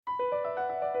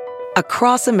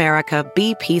Across America,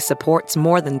 BP supports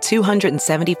more than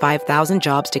 275,000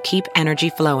 jobs to keep energy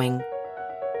flowing.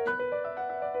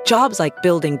 Jobs like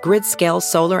building grid-scale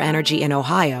solar energy in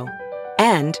Ohio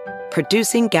and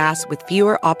producing gas with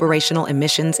fewer operational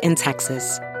emissions in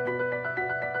Texas.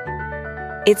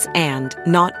 It's and,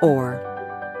 not or.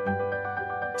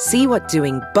 See what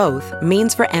doing both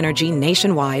means for energy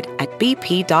nationwide at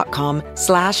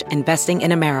bp.com/investing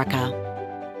in America.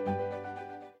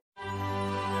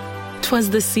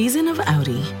 'Twas the season of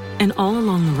Audi, and all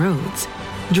along the roads,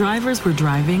 drivers were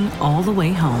driving all the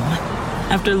way home.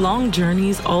 After long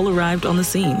journeys, all arrived on the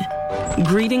scene,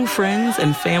 greeting friends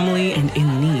and family and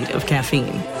in need of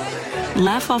caffeine.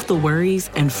 Laugh off the worries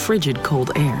and frigid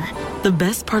cold air. The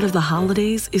best part of the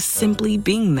holidays is simply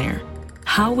being there.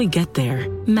 How we get there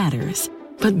matters,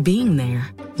 but being there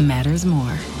matters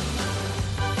more.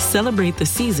 Celebrate the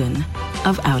season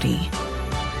of Audi.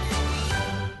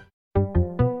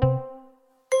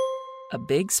 A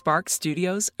Big Spark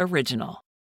Studios original.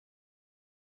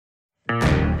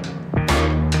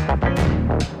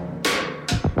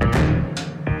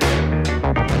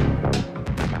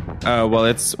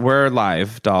 Well, we're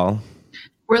live, doll.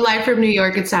 We're live from New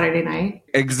York. It's Saturday night.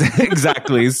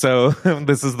 Exactly. So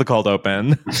this is the cold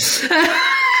open.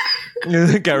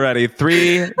 Get ready.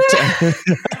 3, 2.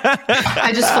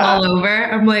 I just fall over.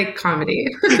 I'm like, comedy.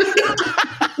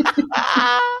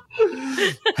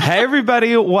 Hey,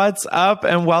 everybody. What's up?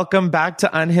 And welcome back to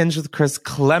Unhinged with Chris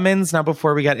Clemens. Now,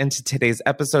 before we get into today's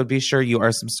episode, be sure you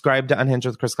are subscribed to Unhinged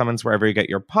with Chris Clemens wherever you get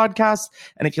your podcasts.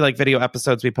 And if you like video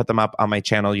episodes, we put them up on my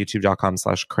channel,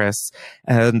 youtube.com/Chris.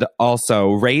 And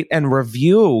also rate and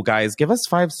review, guys. Give us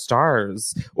 5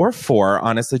 stars or 4.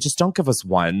 Honestly, just don't give us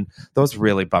 1. Those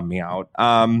really bum me out.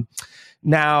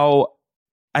 Now,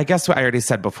 I guess what I already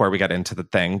said before we got into the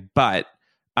thing, but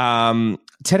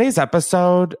today's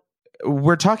episode,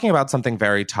 we're talking about something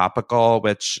very topical,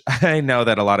 which I know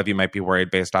that a lot of you might be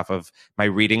worried based off of my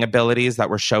reading abilities that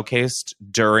were showcased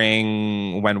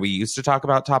during when we used to talk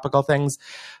about topical things.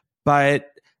 But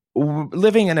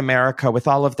living in America with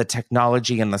all of the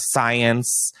technology and the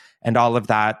science and all of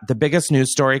that, the biggest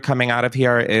news story coming out of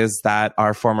here is that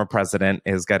our former president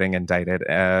is getting indicted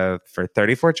for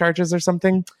 34 charges or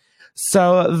something.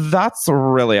 So that's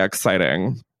really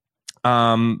exciting.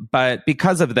 But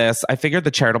because of this, I figured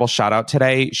the charitable shout out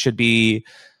today should be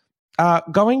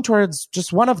going towards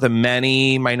just one of the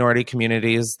many minority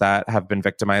communities that have been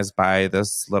victimized by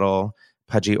this little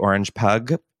pudgy orange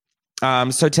pug.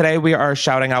 So today we are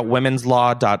shouting out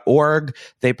womenslaw.org.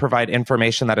 They provide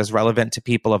information that is relevant to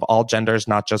people of all genders,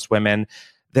 not just women.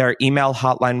 Their email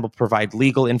hotline will provide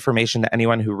legal information to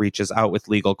anyone who reaches out with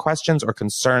legal questions or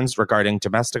concerns regarding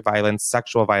domestic violence,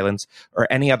 sexual violence, or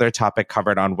any other topic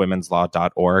covered on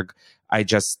womenslaw.org. I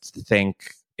just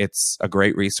think it's a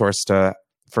great resource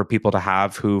for people to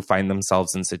have who find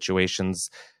themselves in situations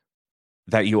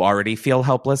that you already feel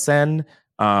helpless in.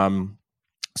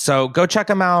 So go check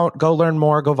them out, go learn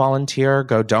more, go volunteer,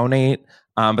 go donate.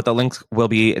 But the link will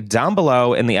be down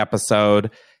below in the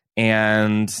episode.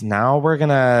 And now we're going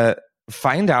to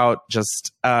find out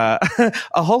just a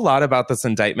whole lot about this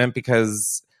indictment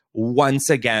because once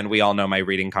again, we all know my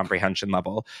reading comprehension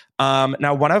level.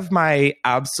 Now, one of my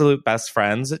absolute best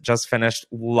friends just finished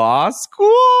law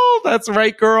school. That's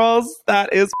right, girls.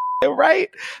 That is right.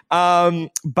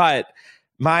 But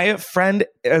my friend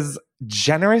is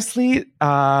generously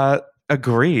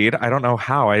agreed. I don't know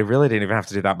how. I really didn't even have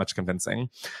to do that much convincing.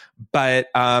 But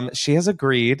she has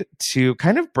agreed to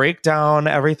kind of break down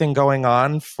everything going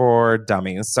on for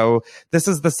Dummies. So this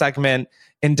is the segment,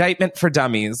 Indictment for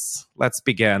Dummies. Let's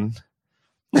begin.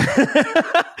 All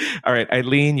right,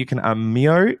 Eileen, you can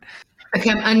unmute. Okay,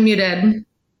 I'm unmuted.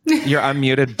 You're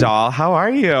unmuted, doll. How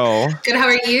are you? Good, how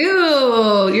are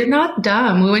you? You're not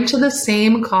dumb. We went to the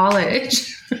same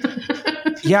college.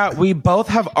 Yeah, we both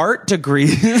have art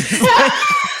degrees.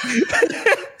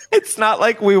 It's not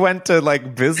like we went to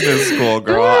like business school,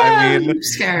 girl. I mean,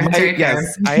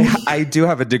 yes, I do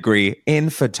have a degree in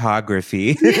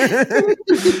photography.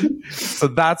 So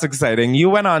that's exciting. You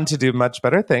went on to do much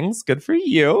better things. Good for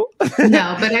you.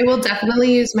 No, but I will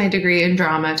definitely use my degree in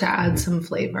drama to add some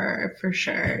flavor for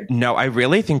sure. No, I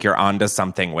really think you're onto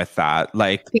something with that.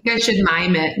 Like, I think I should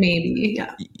mime it, maybe.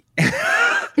 Yeah.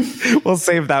 We'll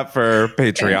save that for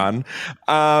Patreon.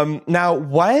 Okay. Now,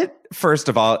 what, first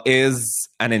of all, is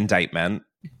an indictment?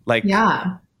 Like,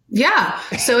 yeah.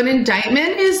 So an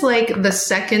indictment is like the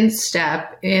second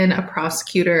step in a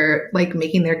prosecutor like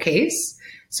making their case.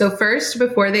 So first,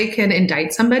 before they can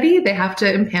indict somebody, they have to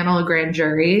impanel a grand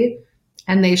jury,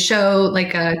 and they show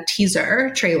like a teaser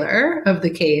trailer of the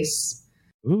case.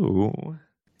 Ooh.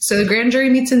 So the grand jury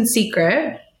meets in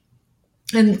secret,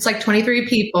 and it's like 23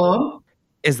 people.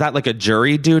 Is that like a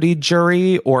jury duty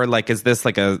jury, or like is this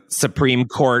like a Supreme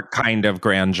Court kind of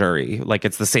grand jury? Like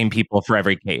it's the same people for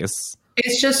every case?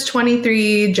 It's just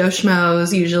 23 Joe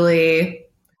Schmoes, usually.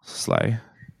 Slay.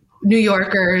 New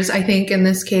Yorkers, I think, in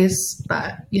this case.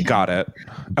 But Got it.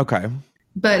 Okay.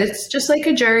 But it's just like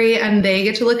a jury, and they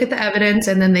get to look at the evidence,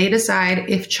 and then they decide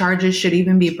if charges should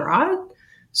even be brought.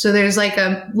 So there's like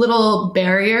a little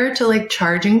barrier to like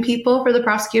charging people for the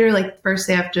prosecutor. Like first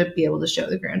they have to be able to show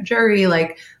the grand jury,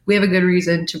 like we have a good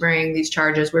reason to bring these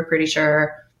charges. We're pretty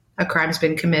sure a crime's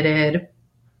been committed.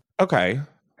 Okay.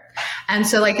 And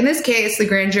so like in this case, the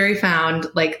grand jury found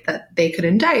like that they could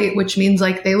indict, which means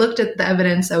like they looked at the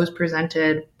evidence that was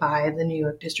presented by the New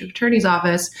York District Attorney's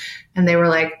Office, and they were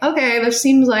like, okay, this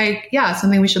seems like, yeah,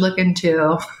 something we should look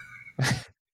into.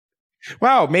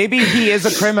 Wow, maybe he is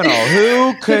a criminal.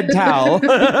 Who could tell?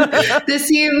 This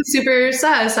seems super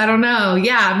sus. I don't know.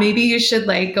 Yeah, maybe you should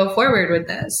like go forward with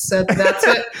this. So that's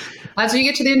when you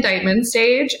get to the indictment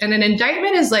stage. And an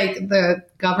indictment is like the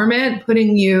government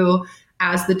putting you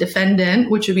as the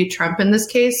defendant, which would be Trump in this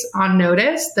case, on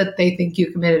notice that they think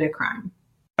you committed a crime.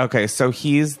 Okay, so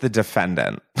he's the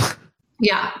defendant.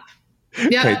 Yeah.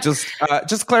 Yeah. Okay,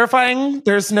 just clarifying,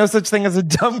 there's no such thing as a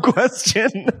dumb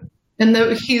question. And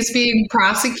he's being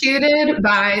prosecuted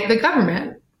by the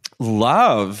government.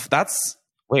 Love. That's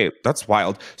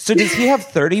wild. So does he have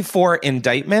 34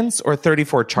 indictments or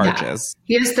 34 charges?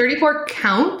 Yeah. He has 34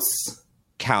 counts.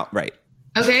 Right.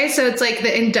 Okay, so it's like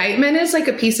the indictment is like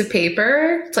a piece of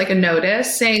paper. It's like a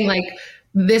notice saying like,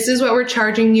 this is what we're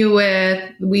charging you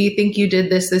with. We think you did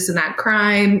this, and that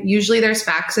crime. Usually there's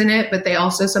facts in it, but they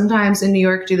also sometimes in New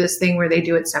York do this thing where they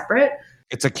do it separate.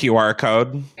 It's a QR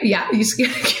code. Yeah, you scan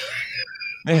a QR.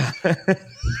 Yeah. And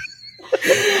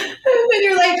then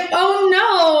you're like, oh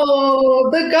no,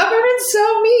 the government's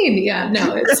so mean. Yeah,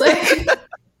 no, it's like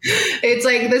it's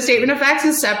like the statement of facts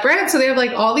is separate. So they have like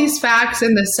all these facts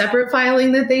in the separate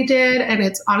filing that they did. And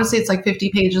it's honestly, it's like 50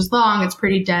 pages long. It's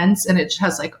pretty dense. And it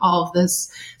has like all of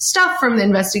this stuff from the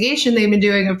investigation they've been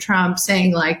doing of Trump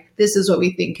saying like, this is what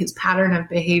we think his pattern of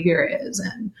behavior is.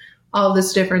 And all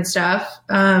this different stuff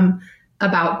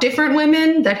about different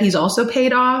women that he's also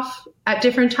paid off at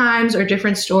different times, or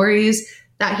different stories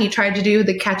that he tried to do,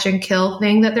 the catch and kill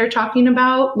thing that they're talking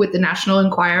about with the National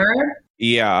Enquirer.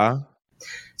 Yeah.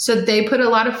 So they put a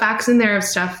lot of facts in there of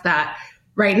stuff that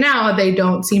right now they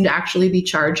don't seem to actually be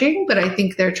charging, but I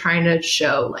think they're trying to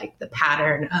show like the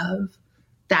pattern of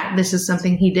that this is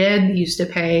something he did. He used to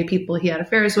pay people he had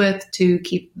affairs with to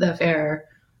keep the affair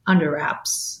under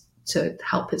wraps to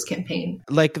help his campaign.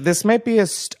 Like this might be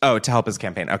to help his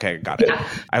campaign. Okay, got it. Yeah.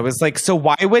 I was like, so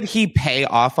why would he pay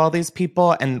off all these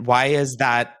people? And why is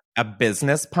that a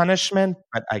business punishment?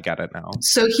 But I get it now.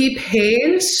 So he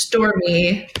paid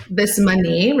Stormy this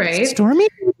money, right? Stormy,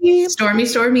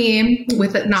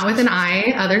 with it, not with an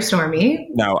I, other Stormy.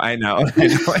 No, I know.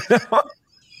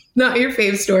 Not your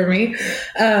fave Stormy.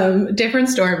 Different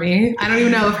Stormy. I don't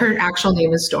even know if her actual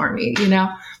name is Stormy,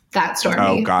 that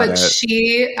Stormy. Oh, got it.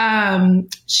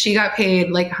 She got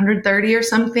paid like 130 or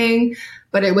something,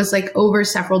 but it was like over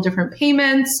several different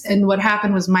payments. And what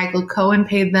happened was Michael Cohen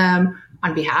paid them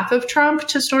on behalf of Trump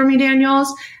to Stormy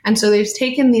Daniels. And so they've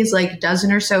taken these like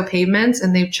dozen or so payments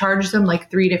and they've charged them like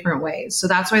 3 different ways. So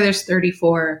that's why there's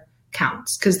 34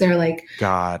 counts, because they're like,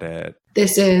 got it.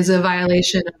 This is a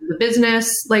violation of the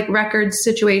business like records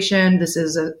situation. This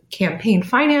is a campaign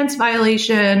finance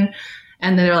violation.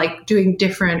 And they're like doing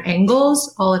different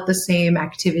angles all at the same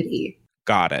activity.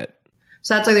 Got it.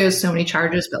 So that's why there's so many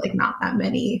charges, but like not that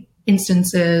many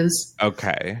instances.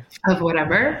 Okay. Of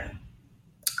whatever.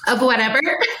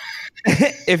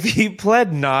 If he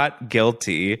pled not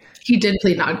guilty. He did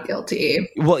plead not guilty.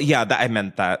 Well, yeah, I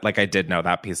meant that. Like I did know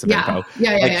that piece of info.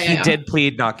 He did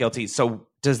plead not guilty. So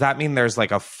does that mean there's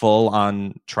like a full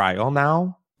on trial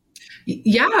now?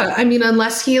 Yeah. I mean,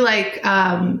 unless he like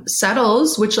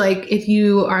settles, which like if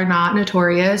you are not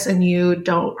notorious and you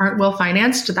aren't well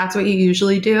financed, that's what you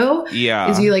usually do. Yeah.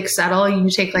 Is you like settle, you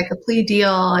take like a plea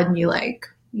deal and you like,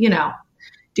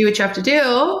 do what you have to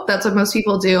do. That's what most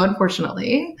people do,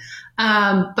 unfortunately.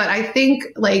 But I think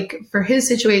like for his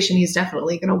situation, he's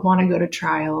definitely going to want to go to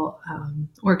trial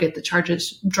or get the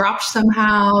charges dropped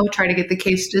somehow, try to get the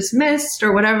case dismissed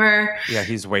or whatever. Yeah,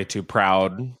 he's way too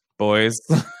proud, boys.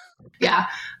 Yeah.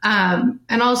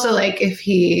 And also like if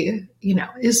he,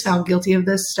 is found guilty of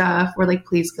this stuff or like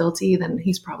pleads guilty, then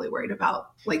he's probably worried about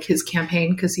like his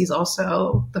campaign, because he's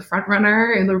also the front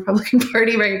runner in the Republican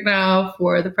Party right now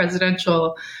for the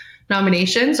presidential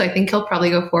nomination. So I think he'll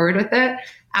probably go forward with it.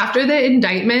 After the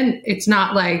indictment, it's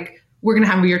not like we're going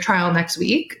to have your trial next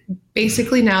week.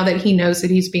 Basically, now that he knows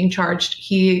that he's being charged,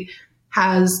 he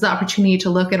has the opportunity to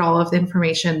look at all of the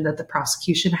information that the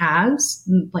prosecution has,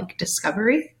 like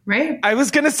discovery, right? I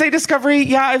was going to say discovery.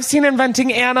 Yeah, I've seen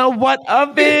Inventing Anna. What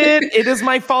of it? It is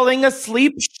my falling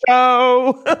asleep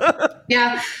show.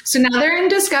 Yeah. So now they're in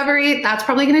discovery. That's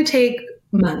probably going to take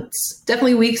months,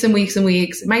 definitely weeks and weeks and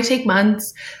weeks. It might take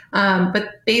months.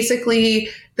 But basically,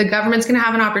 the government's going to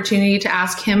have an opportunity to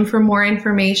ask him for more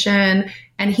information.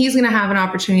 And he's going to have an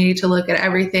opportunity to look at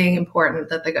everything important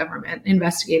that the government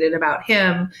investigated about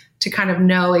him to kind of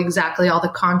know exactly all the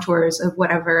contours of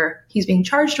whatever he's being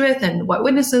charged with and what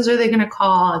witnesses are they going to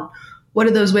call and what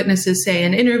do those witnesses say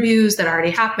in interviews that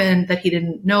already happened that he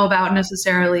didn't know about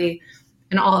necessarily,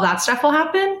 and all of that stuff will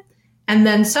happen. And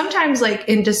then sometimes, like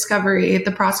in discovery,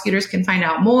 the prosecutors can find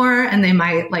out more and they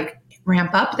might like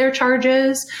ramp up their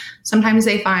charges. Sometimes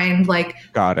they find like,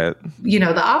 got it. You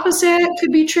know, the opposite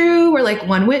could be true, where like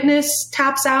one witness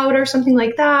taps out or something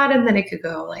like that. And then it could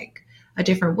go like a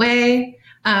different way.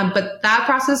 But that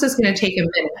process is going to take a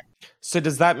minute. So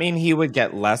does that mean he would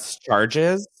get less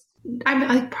charges? I'm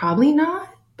like, probably not,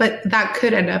 but that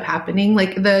could end up happening.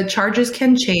 Like the charges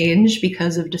can change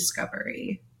because of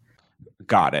discovery.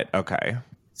 Got it. Okay.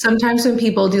 Sometimes when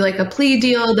people do like a plea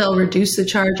deal, they'll reduce the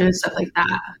charges, stuff like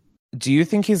that. Do you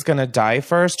think he's going to die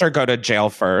first or go to jail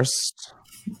first?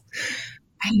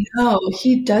 I know.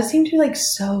 He does seem to be like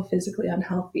so physically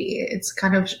unhealthy. It's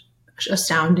kind of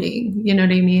astounding. You know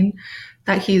what I mean?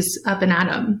 That he's up and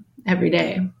at 'em every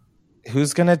day.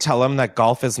 Who's going to tell him that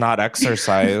golf is not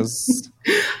exercise?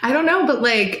 I don't know, but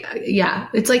like, yeah,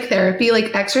 it's like therapy.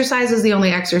 Like exercise is the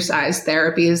only exercise.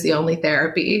 Therapy is the only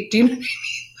therapy. Do you know what I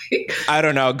mean? Like, I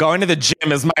don't know. Going to the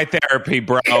gym is my therapy,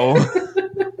 bro.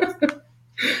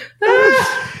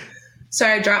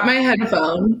 Sorry, I dropped my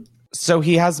headphone. So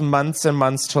he has months and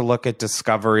months to look at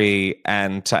discovery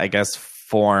and to, I guess,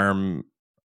 form,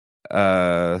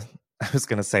 I was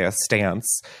going to say a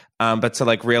stance, but to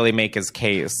like really make his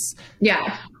case.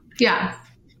 Yeah. Yeah.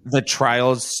 The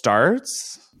trial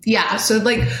starts? Yeah. So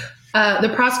like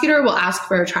the prosecutor will ask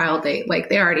for a trial date. Like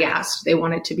they already asked. They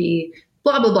want it to be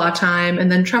blah, blah, blah time.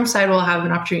 And then Trump's side will have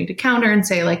an opportunity to counter and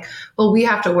say like, well, we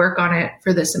have to work on it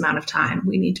for this amount of time.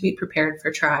 We need to be prepared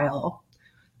for trial.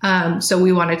 So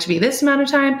we want it to be this amount of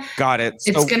time. Got it.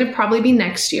 It's going to probably be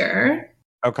next year.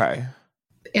 Okay.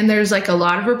 And there's like a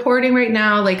lot of reporting right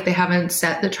now. Like they haven't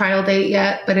set the trial date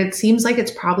yet, but it seems like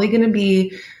it's probably going to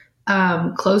be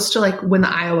close to like when the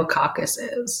Iowa caucus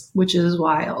is, which is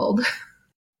wild.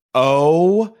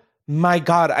 Oh my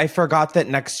God. I forgot that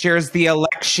next year is the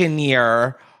election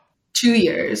year. 2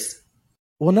 years.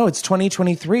 Well, no, it's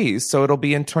 2023. So it'll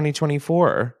be in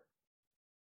 2024.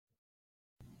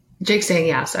 Jake's saying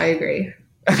yes, I agree.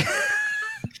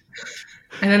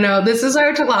 I don't know. This is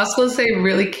hard to law school, so they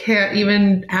really can't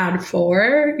even add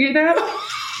 4, you know?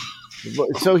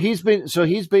 So he's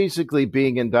basically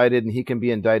being indicted, and he can be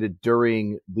indicted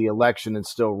during the election and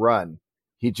still run.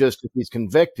 If he's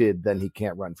convicted, then he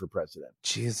can't run for president.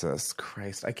 Jesus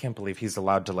Christ. I can't believe he's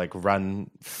allowed to like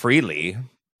run freely.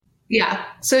 Yeah.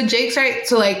 So Jake's right.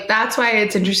 So like, that's why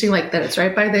it's interesting like that it's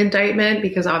right by the indictment,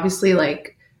 because obviously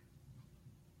like,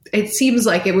 it seems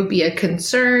like it would be a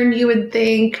concern, you would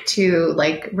think, to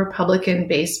like Republican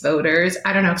based voters.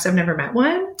 I don't know, because I've never met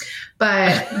one,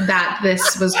 but that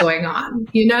this was going on,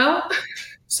 you know?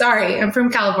 Sorry, I'm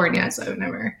from California, so I've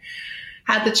never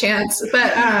had the chance.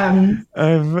 But I'm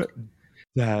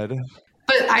dead.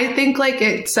 But I think like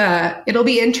it'll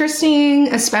be interesting,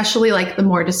 especially like the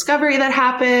more discovery that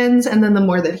happens, and then the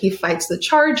more that he fights the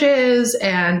charges.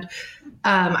 And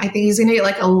I think he's going to get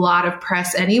like a lot of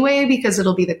press anyway, because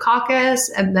it'll be the caucus.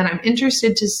 And then I'm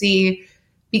interested to see,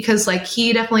 because like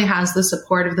he definitely has the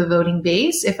support of the voting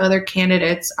base, if other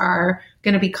candidates are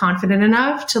going to be confident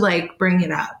enough to like bring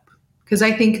it up. Because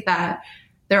I think that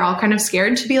they're all kind of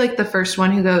scared to be like the first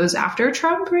one who goes after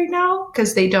Trump right now,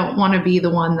 because they don't want to be the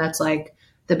one that's like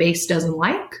the base doesn't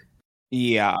like.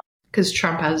 Yeah. Because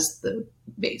Trump has the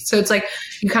base. So it's like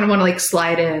you kind of want to like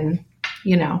slide in,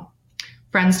 you know,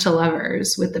 friends to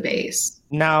lovers with the base.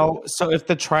 Now, so if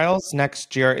the trial's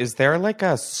next year, is there like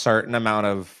a certain amount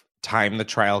of time the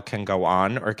trial can go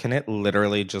on, or can it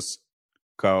literally just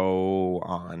go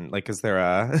on? Like, is there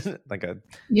a like a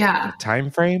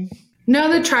time frame?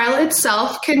 No, the trial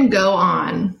itself can go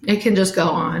on. It can just go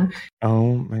on.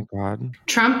 Oh my God.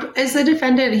 Trump is the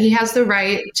defendant. He has the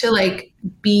right to like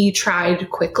be tried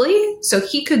quickly. So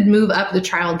he could move up the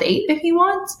trial date if he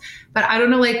wants. But I don't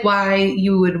know like why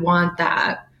you would want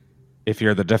that. If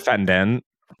you're the defendant.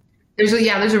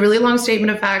 There's a really long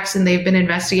statement of facts, and they've been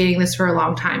investigating this for a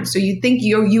long time. So you'd think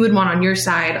you would want on your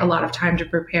side a lot of time to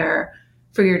prepare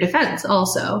for your defense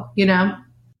also, you know?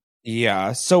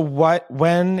 Yeah. So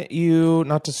when you,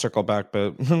 not to circle back,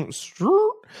 but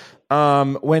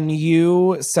when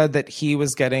you said that he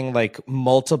was getting like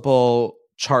multiple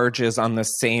charges on the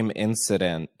same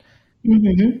incident,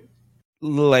 Mm-hmm.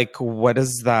 like, what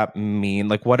does that mean?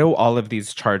 Like, what do all of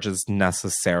these charges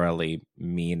necessarily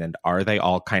mean? And are they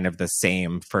all kind of the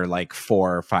same for like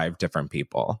 4 or 5 different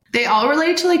people? They all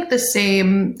relate to like the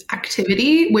same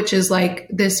activity, which is like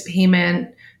this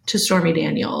payment to Stormy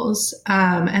Daniels.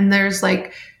 And there's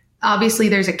like, obviously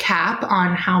there's a cap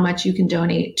on how much you can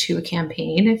donate to a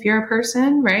campaign if you're a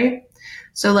person, right?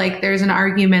 So like there's an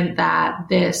argument that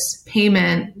this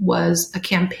payment was a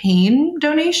campaign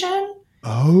donation.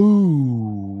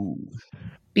 Oh.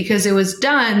 Because it was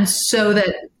done so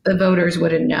that the voters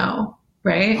wouldn't know,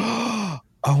 right?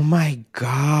 Oh my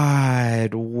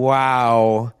God.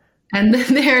 Wow. And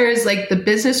then there's like the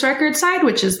business record side,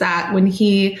 which is that when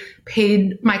he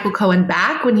paid Michael Cohen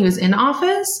back when he was in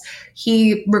office,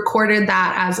 he recorded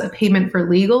that as a payment for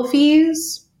legal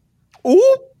fees.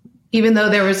 Ooh. Even though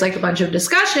there was like a bunch of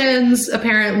discussions,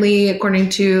 apparently, according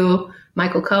to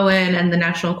Michael Cohen and the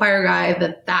National Enquirer guy,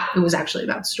 that it was actually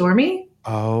about Stormy.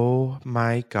 Oh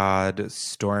my God.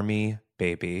 Stormy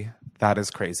baby. That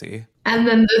is crazy. And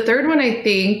then the third one, I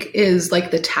think, is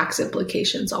like the tax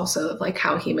implications also of like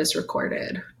how he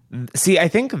misrecorded. See, I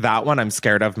think that one I'm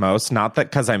scared of most. Not that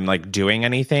because I'm like doing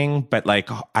anything, but like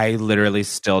I literally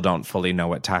still don't fully know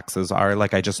what taxes are.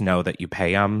 Like I just know that you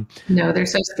pay them. No, they're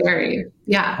so scary.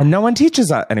 Yeah. And no one teaches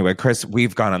that. Anyway, Chris,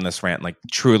 we've gone on this rant like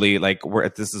truly like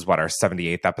this is what our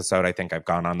 78th episode. I think I've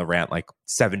gone on the rant like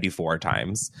 74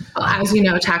 times. Well, as you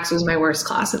know, tax was my worst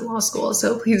class in law school.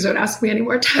 So please don't ask me any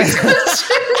more tax questions.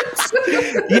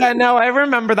 Yeah, no, I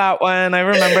remember that one. I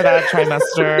remember that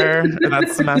trimester, or that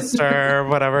semester,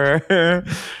 whatever.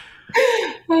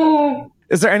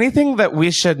 Is there anything that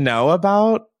we should know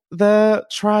about the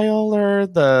trial or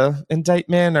the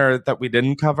indictment or that we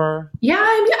didn't cover? Yeah,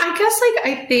 I mean, I guess like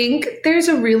I think there's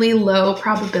a really low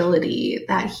probability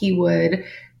that he would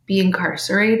be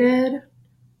incarcerated.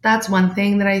 That's one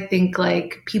thing that I think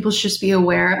like people should just be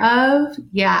aware of.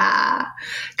 Yeah.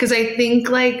 Because I think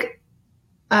like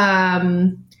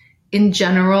in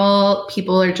general,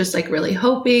 people are just like really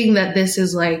hoping that this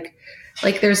is like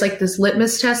there's like this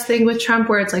litmus test thing with Trump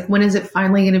where it's like, when is it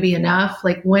finally going to be enough?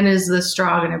 Like, when is the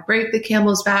straw going to break the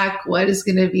camel's back? What is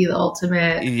going to be the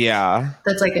ultimate? Yeah.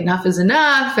 That's like enough is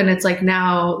enough. And it's like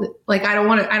now, like, I don't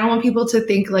want people to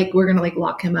think like we're going to like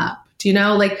lock him up. Do you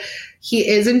know? Like he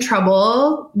is in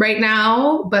trouble right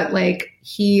now, but like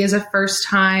he is a first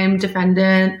time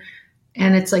defendant.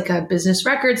 And it's like a business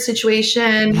record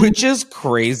situation. Which is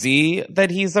crazy that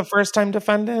he's a first-time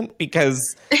defendant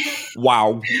because,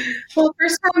 wow. Well,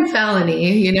 first-time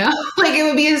felony, you know? Like it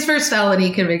would be his first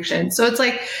felony conviction. So it's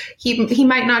like he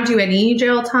might not do any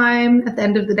jail time at the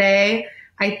end of the day.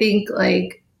 I think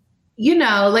like, you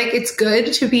know, like it's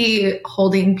good to be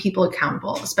holding people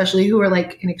accountable, especially who are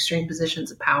like in extreme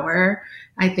positions of power.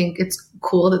 I think it's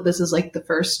cool that this is like the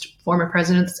first former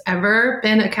president that's ever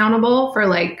been accountable for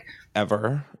like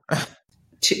ever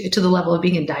to the level of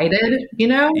being indicted, you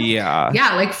know? Yeah.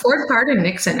 Yeah, like Ford pardoned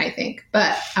Nixon, I think,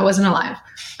 but I wasn't alive.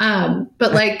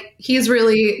 But like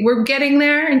we're getting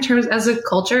there in terms as a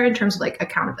culture, in terms of like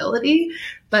accountability,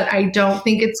 but I don't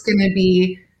think it's going to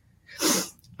be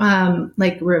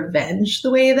like revenge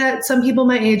the way that some people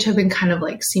my age have been kind of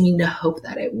like seeming to hope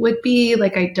that it would be.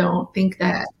 Like, I don't think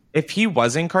that if he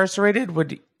was incarcerated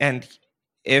and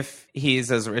if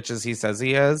he's as rich as he says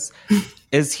he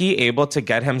is he able to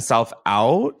get himself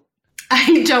out?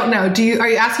 I don't know. Are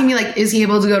you asking me like, is he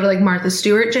able to go to like Martha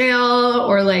Stewart jail,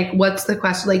 or like, what's the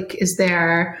question? Like, is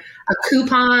there a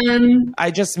coupon?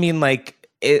 I just mean like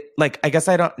it, like, I guess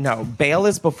I don't know. Bail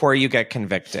is before you get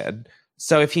convicted.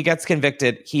 So if he gets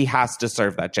convicted, he has to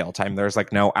serve that jail time. There's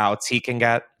like no outs he can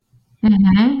get.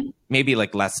 Mm-hmm. Maybe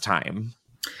like less time.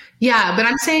 Yeah, but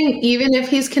I'm saying even if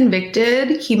he's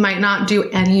convicted, he might not do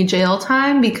any jail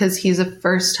time because he's a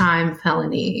first-time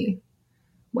felony,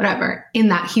 whatever, in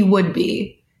that he would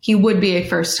be a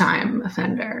first-time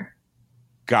offender.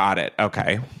 Got it.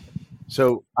 Okay.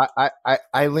 So,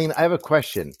 Eileen, I have a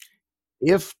question.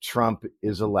 If Trump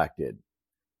is elected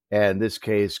and this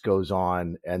case goes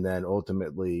on, and then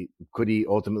could he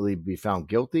ultimately be found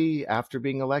guilty after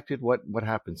being elected? What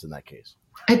happens in that case?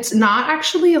 It's not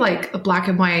actually like a black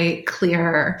and white,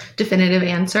 clear, definitive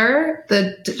answer.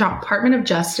 The Department of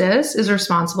Justice is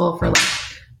responsible for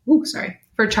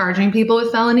for charging people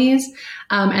with felonies.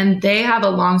 And they have a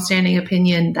longstanding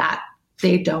opinion that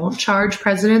they don't charge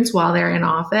presidents while they're in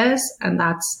office. And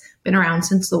that's been around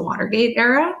since the Watergate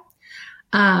era.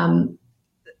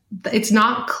 It's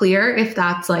not clear if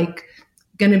that's like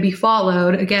going to be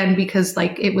followed, again, because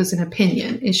like it was an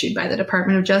opinion issued by the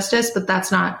Department of Justice, but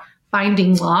that's not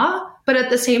binding law. But at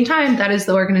the same time, that is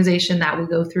the organization that would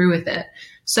go through with it.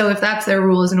 So if that's their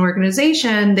rule as an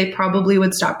organization, they probably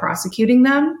would stop prosecuting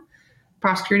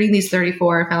these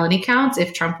 34 felony counts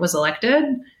if Trump was elected.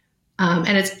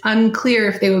 And it's unclear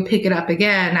if they would pick it up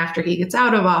again after he gets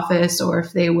out of office, or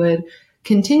if they would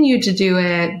continue to do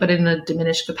it, but in a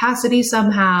diminished capacity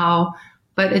somehow.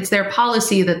 But it's their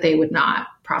policy that they would not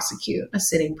prosecute a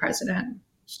sitting president.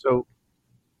 So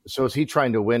is he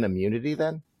trying to win immunity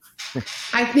then?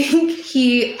 I think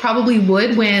he probably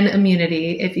would win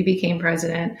immunity if he became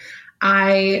president.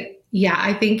 I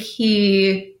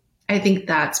think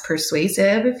that's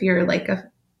persuasive. If you're like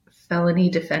a felony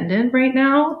defendant right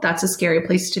now, that's a scary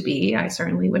place to be. I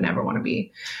certainly would never want to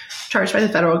be charged by the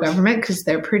federal government because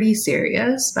they're pretty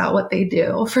serious about what they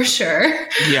do, for sure.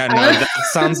 Yeah, no, that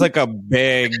sounds like a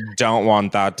big don't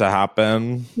want that to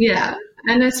happen. Yeah.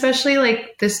 And especially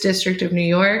like this district of New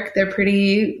York, they're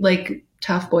pretty like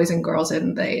tough boys and girls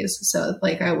in days. So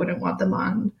like I wouldn't want them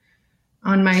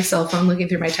on my cell phone looking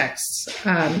through my texts.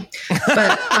 But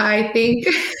I think,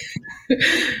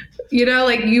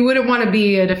 like you wouldn't want to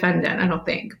be a defendant, I don't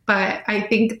think. But I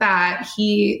think that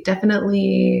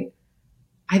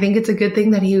I think it's a good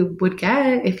thing that he would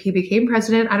get if he became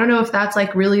president. I don't know if that's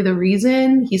like really the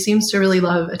reason. He seems to really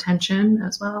love attention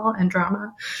as well and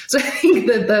drama. So I think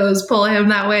that those pull him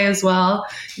that way as well.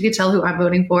 You could tell who I'm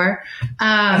voting for.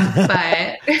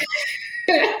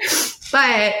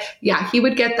 But yeah, he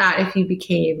would get that if he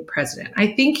became president. I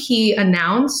think he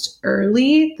announced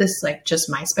early, this like just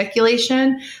my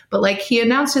speculation, but like he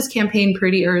announced his campaign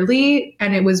pretty early,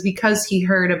 and it was because he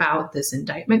heard about this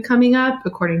indictment coming up,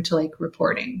 according to like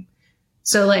reporting.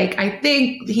 So like I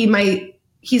think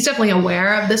he's definitely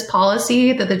aware of this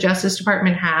policy that the Justice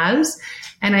Department has.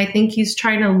 And I think he's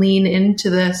trying to lean into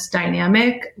this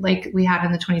dynamic like we had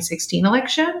in the 2016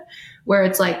 election, where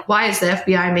it's like, why is the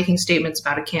FBI making statements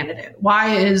about a candidate?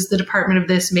 Why is the Department of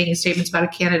this making statements about a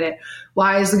candidate?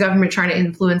 Why is the government trying to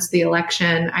influence the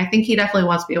election? I think he definitely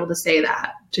wants to be able to say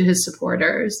that to his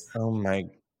supporters. Oh my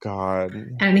God.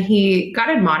 And he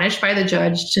got admonished by the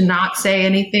judge to not say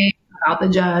anything about the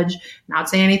judge, not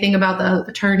say anything about the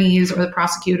attorneys or the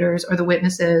prosecutors or the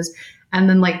witnesses. And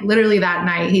then like literally that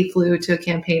night he flew to a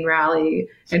campaign rally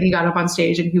and he got up on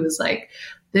stage and he was like,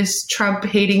 this Trump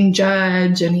hating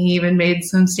judge. And he even made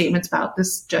some statements about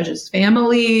this judge's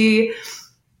family,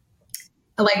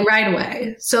 like right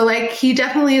away. So like, he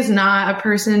definitely is not a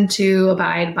person to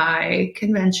abide by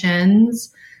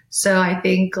conventions. So I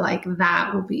think like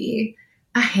that will be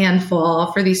a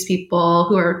handful for these people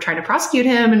who are trying to prosecute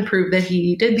him and prove that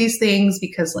he did these things,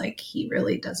 because like, he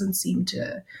really doesn't seem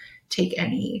to take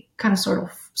any kind of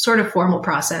sort of formal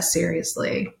process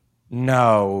seriously.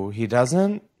 No, he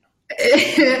doesn't.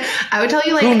 I would tell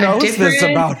you like who knows this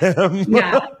about him?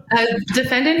 Yeah, a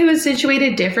defendant who is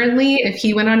situated differently. If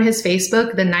he went on his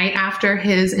Facebook the night after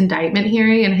his indictment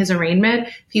hearing and his arraignment,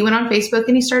 if he went on Facebook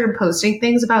and he started posting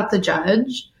things about the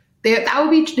judge, that would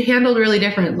be handled really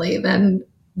differently than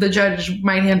the judge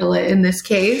might handle it in this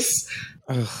case.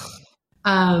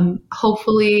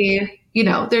 Hopefully,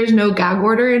 there's no gag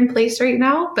order in place right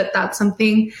now, but that's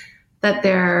something that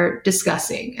they're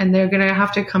discussing, and they're going to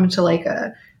have to come to like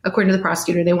according to the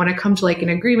prosecutor, they want to come to like an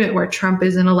agreement where Trump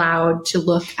isn't allowed to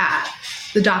look at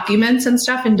the documents and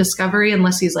stuff in discovery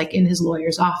unless he's like in his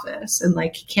lawyer's office, and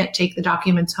like he can't take the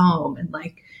documents home. And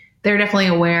like, they're definitely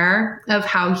aware of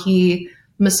how he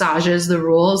massages the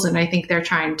rules. And I think they're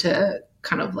trying to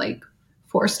kind of like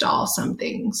forestall some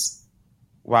things.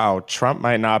 Wow, Trump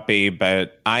might not be,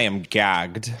 but I am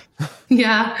gagged.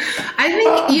 Yeah. I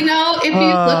think, if you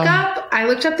I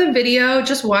looked up the video,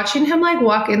 just watching him like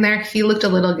walk in there, he looked a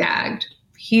little gagged.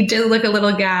 He did look a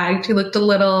little gagged. He looked a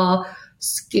little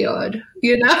scared,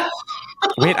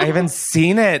 Wait, I haven't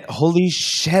seen it. Holy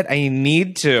shit, I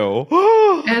need to.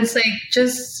 And it's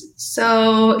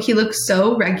like, he looks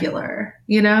so regular,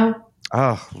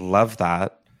 Oh, love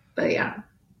that. But yeah.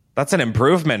 That's an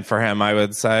improvement for him, I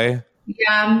would say.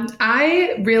 Yeah,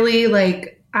 I really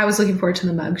I was looking forward to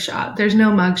the mugshot. There's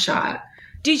no mugshot.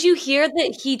 Did you hear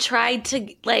that he tried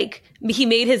to he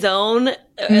made his own or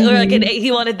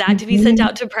he wanted that to be sent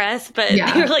out to press, but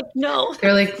they were like, no.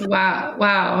 They're like,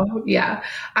 wow. Yeah.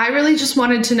 I really just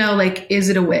wanted to know, is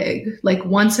it a wig?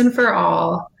 Once and for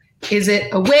all, is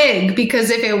it a wig? Because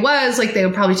if it was, they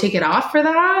would probably take it off for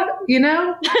that,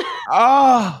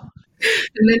 Oh,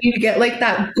 And then you get like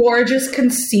that gorgeous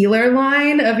concealer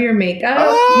line of your makeup,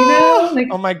 you know? Like,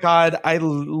 oh my God. I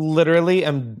literally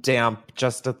am damp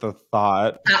just at the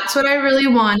thought. That's what I really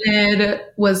wanted,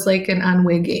 was like an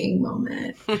unwigging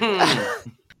moment.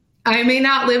 I may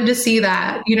not live to see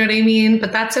that, you know what I mean?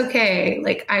 But that's okay.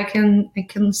 Like I can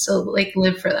still like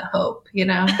live for the hope, you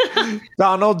know?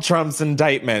 Donald Trump's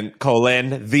indictment,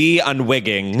 the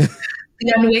unwigging.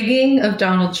 The unwigging of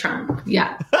Donald Trump.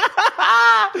 Yeah.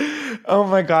 Oh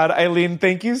my God. Eileen,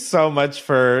 thank you so much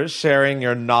for sharing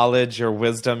your knowledge, your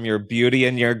wisdom, your beauty,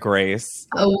 and your grace.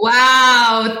 Oh,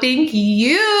 wow. Thank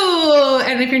you.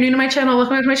 And if you're new to my channel,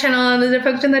 welcome back to my channel. And the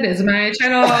function that is my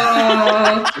channel.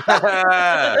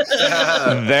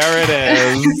 There it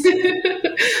is.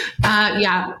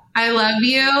 Yeah. I love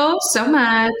you so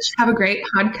much. Have a great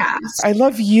podcast. I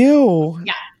love you.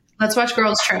 Yeah. Let's watch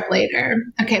Girls Trip later.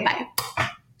 Okay, bye.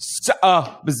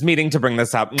 Was meaning to bring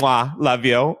this up. Mwah. Love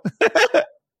you.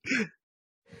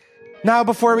 Now,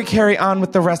 before we carry on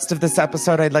with the rest of this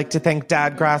episode, I'd like to thank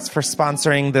Dadgrass for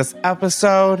sponsoring this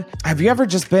episode. Have you ever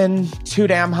just been too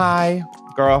damn high?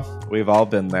 Girl, we've all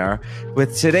been there.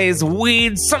 With today's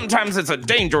weed, sometimes it's a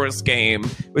dangerous game,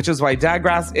 which is why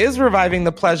Dadgrass is reviving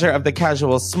the pleasure of the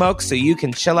casual smoke so you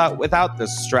can chill out without the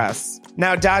stress.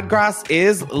 Now, Dadgrass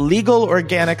is legal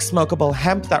organic smokable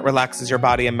hemp that relaxes your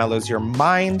body and mellows your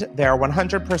mind. Their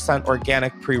 100%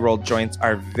 organic pre-rolled joints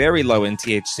are very low in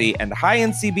THC and high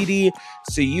in CBD,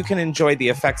 so you can enjoy the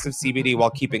effects of CBD while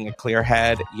keeping a clear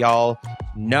head. Y'all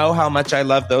know how much I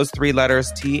love those three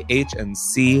letters, T, H, and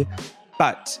C.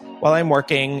 But while I'm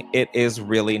working, it is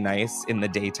really nice in the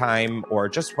daytime or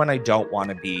just when I don't want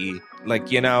to be,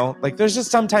 like, you know, like there's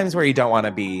just some times where you don't want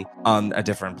to be on a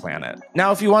different planet.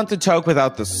 Now, if you want the toke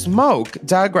without the smoke,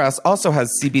 Dadgrass also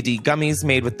has CBD gummies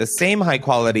made with the same high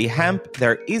quality hemp.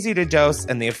 They're easy to dose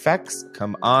and the effects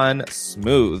come on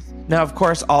smooth. Now, of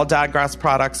course, all Dadgrass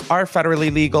products are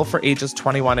federally legal for ages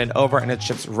 21 and over, and it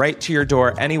ships right to your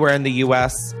door anywhere in the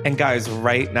US. And guys,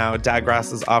 right now,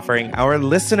 Dadgrass is offering our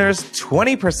listeners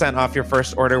 20% off your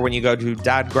first order when you go to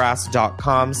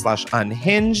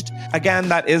dadgrass.com/unhinged. Again,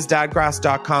 that is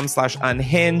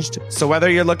dadgrass.com/unhinged. So whether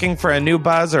you're looking for a new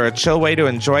buzz or a chill way to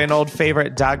enjoy an old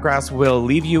favorite, Dadgrass will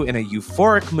leave you in a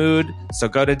euphoric mood. So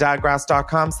go to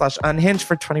dadgrass.com/unhinged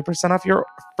for 20% off your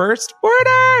first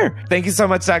order. Thank you so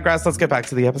much, Dadgrass. Let's get back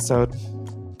to the episode.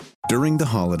 During the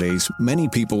holidays, many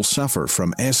people suffer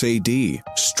from SAD,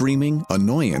 streaming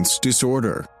annoyance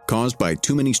disorder, caused by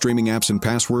too many streaming apps and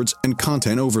passwords and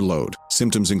content overload.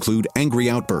 Symptoms include angry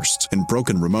outbursts and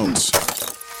broken remotes.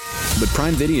 But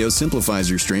Prime Video simplifies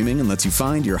your streaming and lets you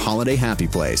find your holiday happy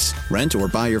place. Rent or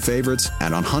buy your favorites,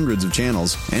 add on hundreds of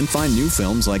channels, and find new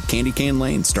films like Candy Cane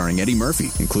Lane starring Eddie Murphy,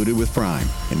 included with Prime,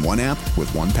 in one app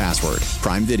with one password.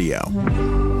 Prime Video.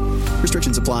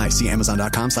 Restrictions apply. See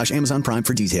Amazon.com/Amazon Prime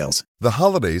for details. The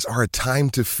holidays are a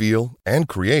time to feel and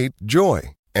create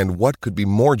joy. And what could be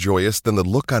more joyous than the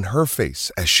look on her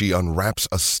face as she unwraps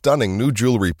a stunning new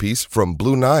jewelry piece from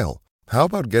Blue Nile? How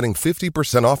about getting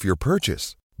 50% off your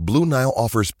purchase? Blue Nile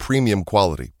offers premium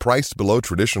quality, priced below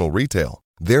traditional retail.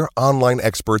 Their online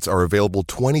experts are available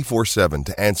 24/7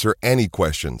 to answer any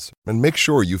questions and make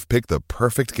sure you've picked the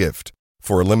perfect gift.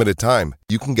 For a limited time,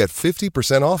 you can get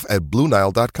 50% off at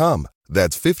BlueNile.com.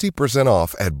 That's 50%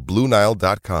 off at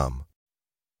BlueNile.com.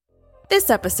 This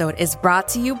episode is brought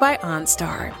to you by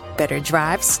OnStar. Better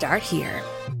drive, start here.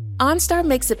 OnStar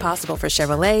makes it possible for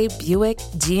Chevrolet, Buick,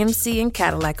 GMC, and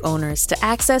Cadillac owners to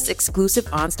access exclusive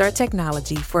OnStar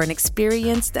technology for an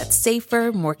experience that's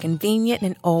safer, more convenient,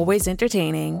 and always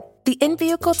entertaining. The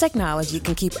in-vehicle technology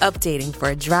can keep updating for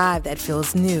a drive that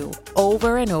feels new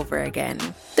over and over again.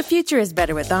 The future is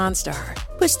better with OnStar.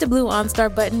 Push the blue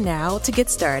OnStar button now to get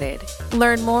started.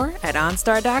 Learn more at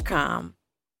OnStar.com.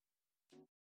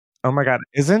 Oh my God,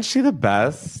 isn't she the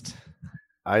best?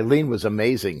 Eileen was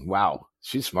amazing. Wow,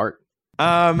 she's smart.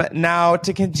 Now,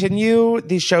 to continue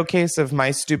the showcase of my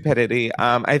stupidity,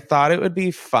 I thought it would be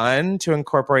fun to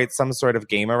incorporate some sort of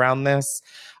game around this.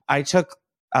 I took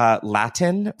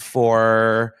Latin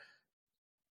for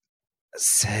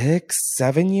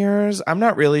 6-7 years. I'm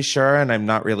not really sure, and I'm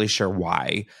not really sure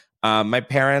why. My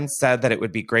parents said that it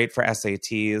would be great for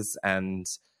SATs, and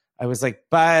I was like,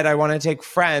 but I want to take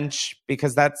French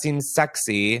because that seems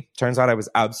sexy. Turns out I was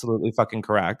absolutely fucking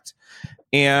correct.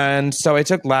 And so I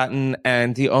took Latin,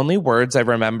 and the only words I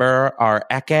remember are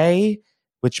ecce,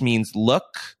 which means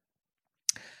look,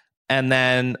 and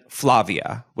then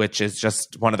Flavia, which is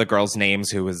just one of the girls'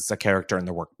 names who was a character in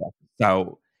the workbook.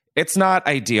 So it's not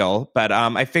ideal, but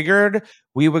I figured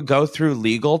we would go through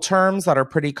legal terms that are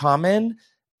pretty common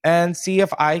and see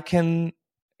if I can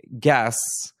guess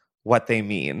what they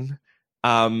mean.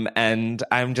 And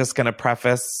I'm just going to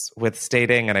preface with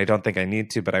stating, and I don't think I need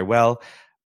to, but I will.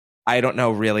 I don't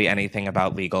know really anything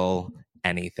about legal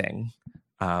anything.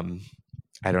 I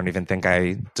don't even think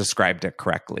I described it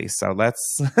correctly. So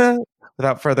let's,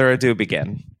 without further ado,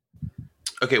 begin.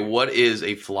 Okay, what is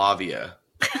a Flavia?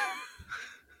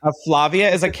 A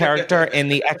Flavia is a character in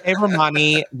the Ecce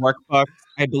Romani workbook.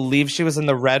 I believe she was in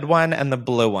the red one and the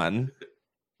blue one.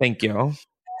 Thank you.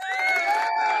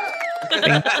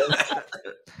 Thank you.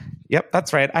 Yep,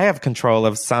 that's right. I have control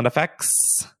of sound effects.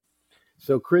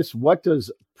 So, Chris, what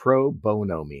does pro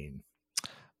bono mean?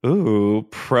 Ooh,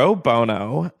 pro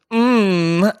bono.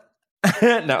 No,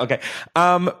 okay.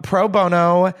 Pro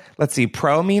bono. Let's see.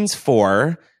 Pro means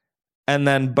for, and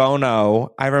then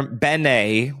bono.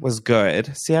 Bene was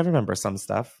good. See, I remember some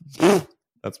stuff.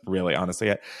 That's really honestly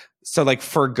it. So, like,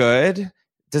 for good.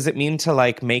 Does it mean to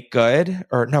like make good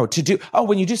or no to do? Oh,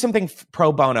 when you do something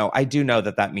pro bono, I do know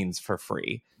that means for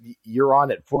free. You're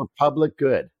on it for public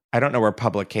good. I don't know where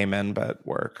public came in, but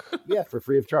work. Yeah, for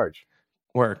free of charge.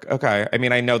 Work. Okay. I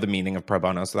mean, I know the meaning of pro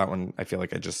bono, so that one I feel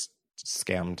like I just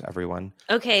scammed everyone.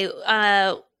 Okay.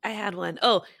 I had one.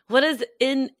 Oh, what is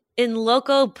in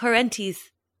loco parentis?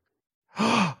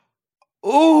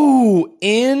 Ooh,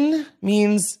 in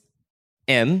means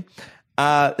in.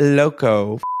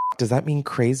 Loco. Does that mean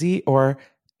crazy or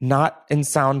not in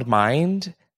sound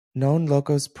mind? Non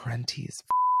locos parentis.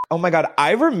 Oh my God.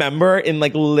 I remember in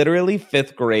like literally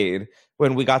 5th grade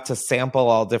when we got to sample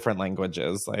all different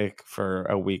languages, like for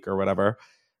a week or whatever.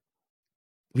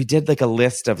 We did like a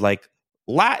list of like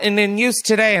Latin in use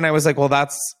today. And I was like, well,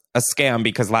 that's a scam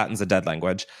because Latin's a dead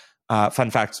language.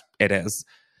 Fun fact, it is.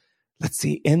 Let's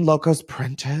see. In locos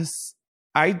parentis.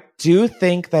 I do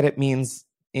think that it means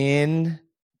in...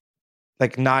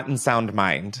 like not in sound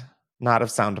mind, not of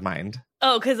sound mind.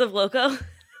 Oh, because of loco?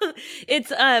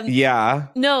 It's yeah.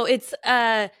 No, it's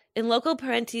in loco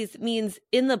parentis means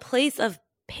in the place of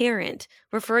parent,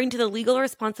 referring to the legal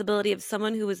responsibility of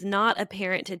someone who is not a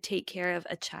parent to take care of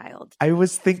a child. I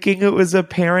was thinking it was a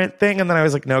parent thing, and then I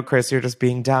was like, no, Chris, you're just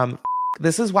being dumb.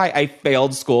 This is why I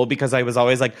failed school, because I was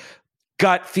always like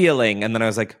gut feeling, and then I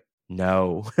was like,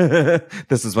 no,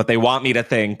 this is what they want me to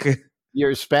think.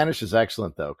 Your Spanish is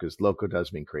excellent, though, because loco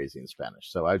does mean crazy in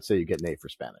Spanish. So I'd say you get an A for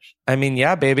Spanish. I mean,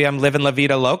 yeah, baby, I'm living la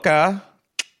vida loca.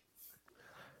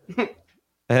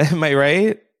 Am I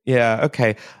right? Yeah,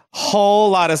 okay. Whole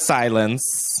lot of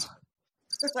silence.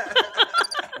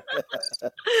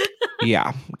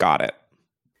 Yeah, got it.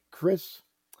 Chris,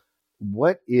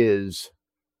 what is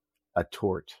a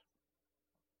tort?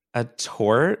 A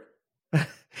tort?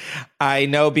 I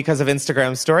know because of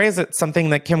Instagram stories. It's something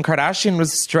that Kim Kardashian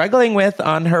was struggling with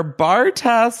on her bar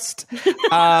test.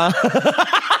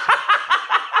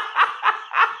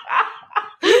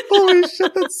 Holy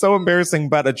shit, that's so embarrassing,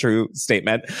 but a true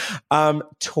statement.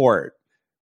 Tort.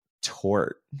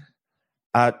 Tort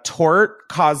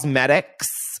cosmetics.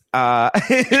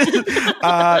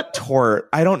 Tort.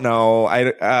 I don't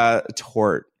know.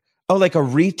 Tort. Oh, like a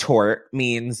retort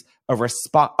means a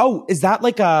response. Oh, is that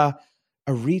like a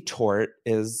retort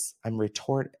is oh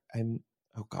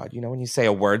God, you know, when you say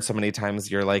a word so many times,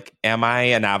 you're like, am I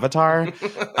an avatar?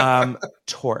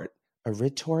 Tort. A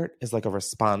retort is like a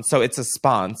response. So it's a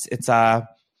sponse. It's a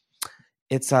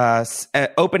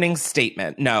opening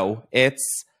statement. No,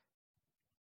 it's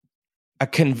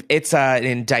an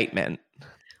indictment.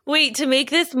 Wait, to make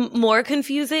this more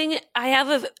confusing,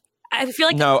 I feel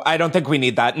like no, I don't think we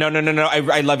need that. No.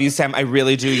 I love you, Sam. I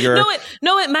really do.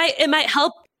 It might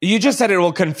help. You just said it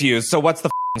will confuse. So what's the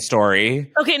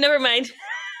story? Okay, never mind.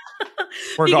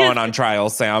 We're going on trial,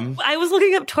 Sam. I was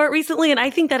looking up tort recently, and I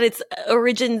think that its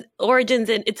origins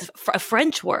in it's a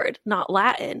French word, not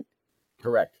Latin.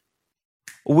 Correct.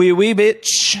 Oui,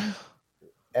 bitch.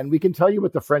 And we can tell you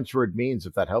what the French word means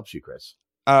if that helps you, Chris.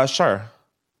 Sure.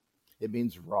 It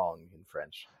means wrong in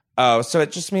French. Oh, so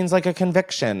it just means like a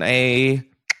conviction, a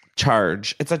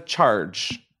charge. It's a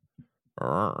charge.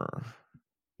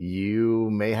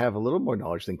 You may have a little more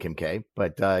knowledge than Kim K,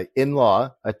 but in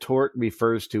law, a tort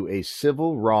refers to a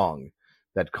civil wrong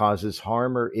that causes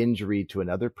harm or injury to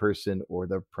another person or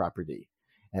their property,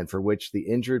 and for which the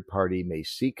injured party may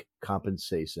seek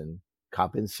compensation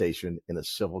in a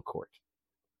civil court.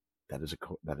 That is a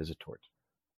tort.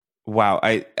 Wow.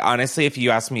 I honestly, if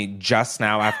you asked me just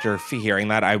now after hearing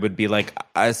that, I would be like,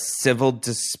 a civil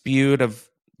dispute of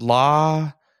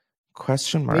law?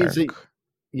 Question mark.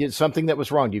 Something that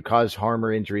was wrong. You caused harm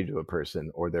or injury to a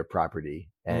person or their property,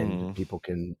 and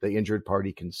the injured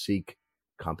party can seek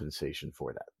compensation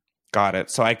for that. Got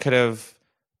it. So I could have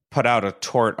put out a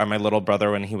tort on my little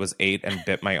brother when he was 8 and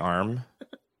bit my arm,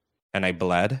 and I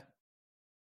bled.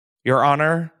 Your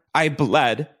Honor, I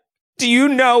bled. Do you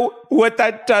know what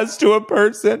that does to a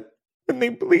person when they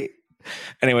bleed?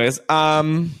 Anyways, I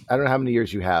don't know how many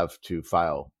years you have to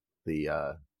file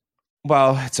the...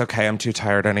 Well, it's okay. I'm too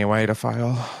tired anyway to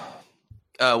file.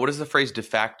 What is the phrase de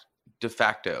facto? De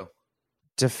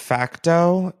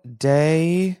facto?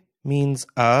 De means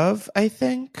of, I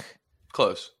think.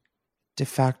 Close. De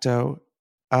facto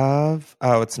of.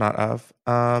 Oh, it's not of.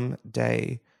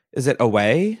 De. Is it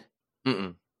away?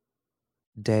 Mm-mm.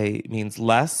 De means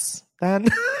less than.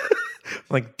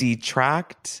 Like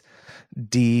detract.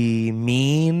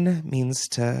 Demean means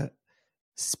to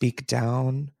speak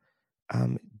down.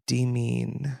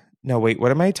 Demean. No, wait,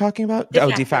 what am I talking about? De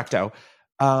facto. Oh, de facto.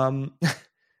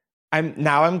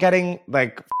 I'm getting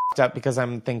like f***ed up because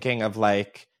I'm thinking of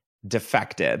like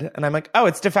defected. And I'm like, oh,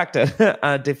 it's defected.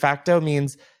 De facto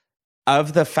means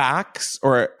of the facts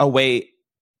or away,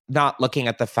 not looking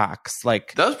at the facts.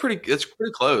 Like it's pretty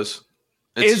close.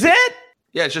 Is it?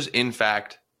 Yeah, it's just in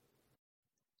fact.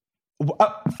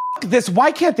 This.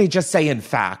 Why can't they just say in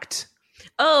fact?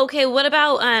 Oh, okay. What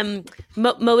about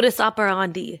modus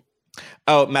operandi?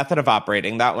 Oh, method of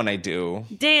operating. That one I do.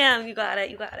 Damn, you got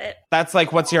it. That's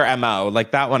like, what's your MO?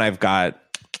 Like that one I've got.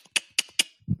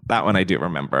 That one I do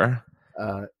remember.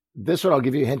 This one I'll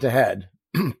give you a hint ahead.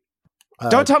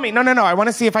 Don't tell me. No. I want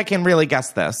to see if I can really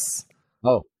guess this.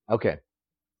 Oh, okay.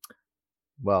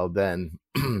 Well, then,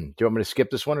 do you want me to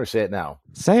skip this one or say it now?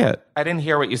 Say it. I didn't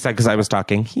hear what you said because I was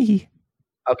talking.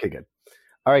 Okay, good.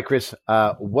 All right, Chris.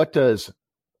 What does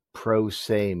pro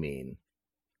se mean?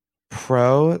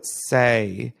 Pro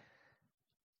se.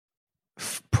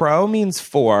 Pro means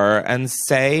for, and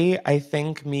say I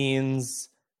think means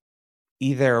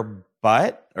either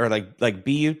but or like but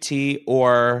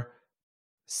or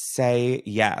say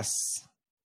yes.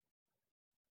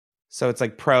 So it's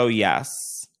like pro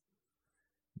yes.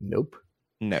 Nope.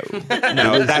 No.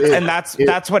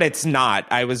 That's what it's not.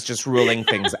 I was just ruling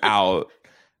things out.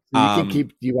 You can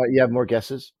keep. You have more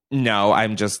guesses? No,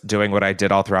 I'm just doing what I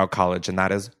did all throughout college, and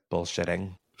that is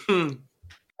bullshitting. All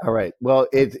right. Well,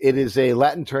 it is a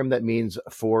Latin term that means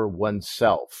for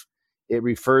oneself. It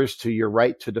refers to your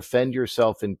right to defend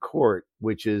yourself in court,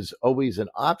 which is always an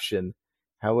option.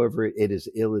 However, it is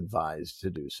ill-advised to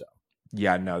do so.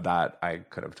 Yeah, no, that I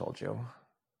could have told you.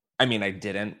 I mean, I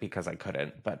didn't because I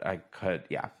couldn't, but I could.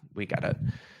 Yeah, we get it.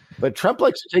 But Trump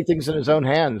likes to take things in his own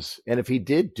hands. And if he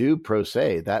did do pro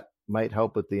se, that might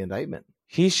help with the indictment.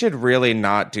 He should really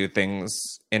not do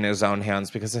things in his own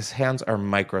hands because his hands are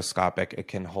microscopic. It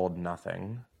can hold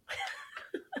nothing.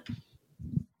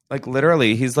 Like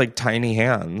literally, he's like tiny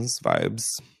hands vibes.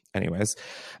 Anyways,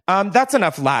 that's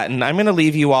enough Latin. I'm going to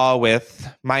leave you all with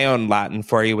my own Latin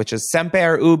for you, which is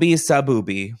semper ubi sub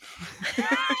ubi.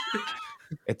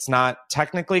 It's not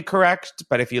technically correct,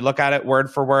 but if you look at it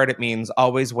word for word, it means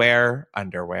always wear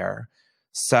underwear.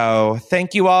 So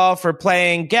thank you all for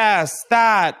playing Guess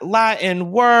That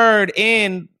Latin Word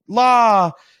in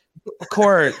Law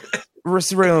Court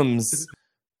Rooms.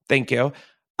 Thank you.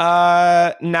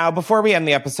 Now, before we end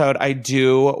the episode, I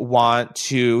do want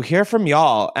to hear from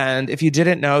y'all. And if you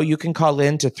didn't know, you can call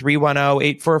in to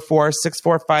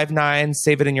 310-844-6459.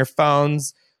 Save it in your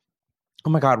phones. Oh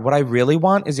my God, what I really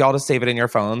want is y'all to save it in your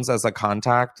phones as a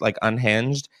contact, like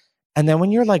Unhinged. And then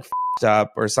when you're like f***ed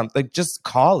up or something, just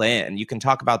call in. You can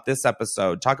talk about this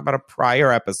episode, talk about a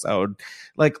prior episode.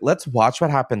 Like, let's watch what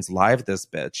happens live this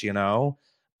bitch, you know?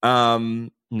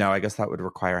 No, I guess that would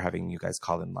require having you guys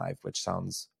call in live, which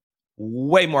sounds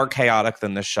way more chaotic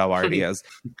than this show already is.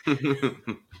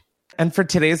 And for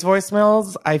today's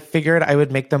voicemails, I figured I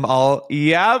would make them all,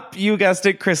 yep, you guessed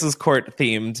it, Chris's Court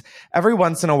themed. Every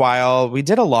once in a while, we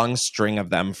did a long string of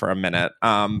them for a minute.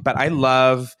 But I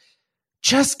love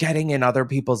just getting in other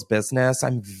people's business.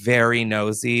 I'm very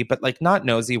nosy, but like not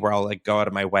nosy where I'll like go out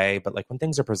of my way. But like when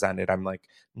things are presented, I'm like,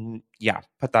 yeah,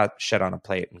 put that shit on a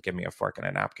plate and give me a fork and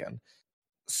a napkin.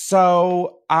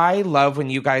 So I love when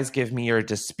you guys give me your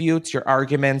disputes, your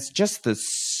arguments, just the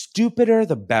stupider,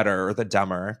 the better, or the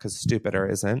dumber, because stupider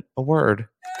isn't a word.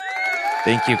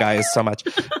 Thank you guys so much.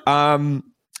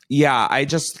 Yeah, I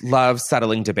just love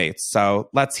settling debates. So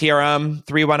let's hear them.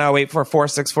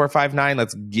 310-844-6459.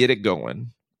 Let's get it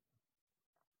going.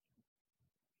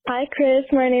 Hi, Chris.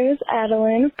 My name is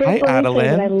Adeline. First, Hi, Adeline.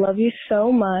 Say that I love you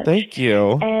so much. Thank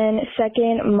you. And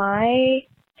second,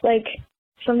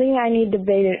 something I need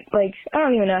debated, I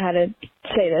don't even know how to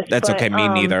say this. That's okay, me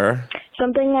neither.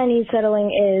 Something I need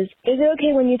settling is it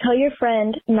okay when you tell your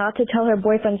friend not to tell her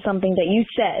boyfriend something that you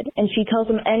said, and she tells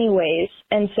him anyways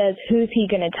and says, who's he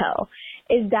going to tell?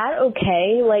 Is that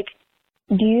okay?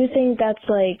 Do you think that's,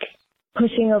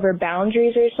 pushing over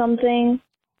boundaries or something?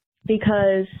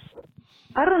 Because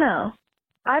I don't know.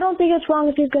 I don't think it's wrong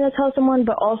if he's going to tell someone,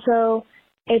 but also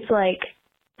it's like,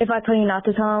 if I tell you not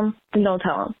to tell him, then don't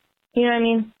tell him. You know what I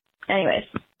mean? Anyways,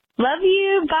 love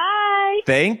you. Bye.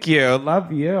 Thank you.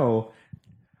 Love you.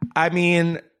 I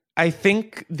mean, I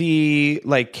think the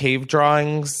like cave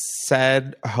drawings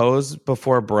said hoes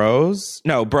before bros.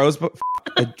 No, bros.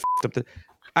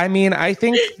 I mean, I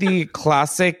think the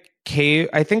classic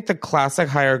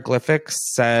hieroglyphics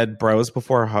said bros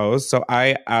before hoes. So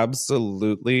I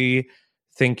absolutely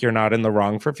think you're not in the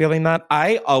wrong for feeling that.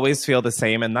 I always feel the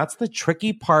same. And that's the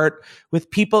tricky part with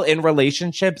people in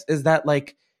relationships is that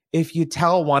like, if you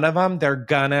tell one of them, they're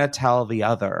gonna tell the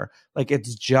other. Like,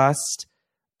 it's just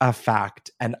a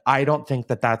fact. And I don't think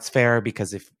that that's fair,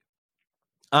 because if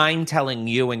I'm telling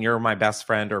you and you're my best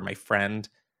friend or my friend,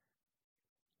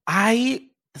 I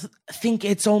think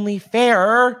it's only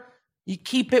fair you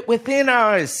keep it within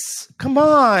us. Come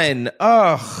on.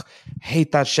 Ugh,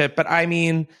 hate that shit. But I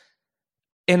mean,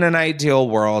 in an ideal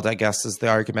world, I guess is the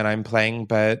argument I'm playing.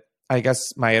 But I guess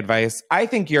my advice, I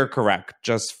think you're correct.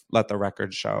 Just let the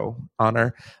record show,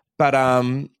 Honor. But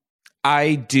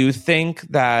I do think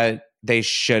that they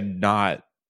should not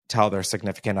tell their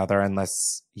significant other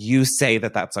unless you say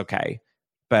that that's okay.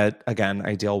 But again,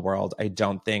 ideal world, I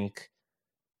don't think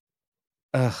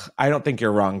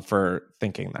you're wrong for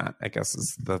thinking that, I guess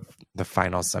is the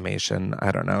final summation.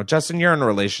 I don't know. Justin, you're in a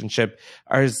relationship.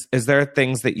 Is there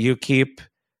things that you keep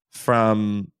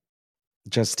from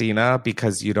Justina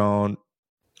because you don't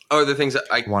the things that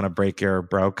I want to break your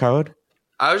bro code?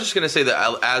 I was just going to say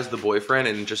that as the boyfriend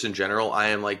and just in general, I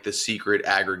am like the secret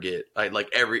aggregate. I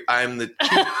am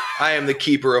the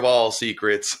keeper of all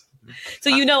secrets. So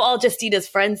you know all Justina's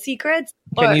friends' secrets?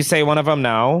 Can you say one of them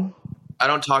now? I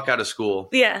don't talk out of school.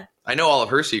 Yeah. I know all of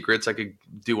her secrets. I could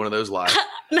do one of those live.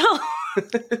 No.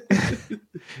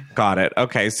 Got it.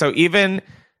 Okay. So you think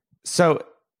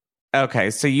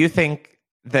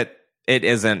that it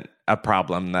isn't a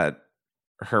problem that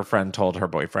her friend told her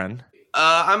boyfriend?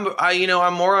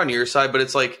 I'm more on your side, but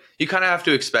it's like, you kind of have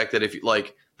to expect that if you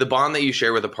like the bond that you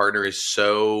share with a partner is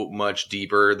so much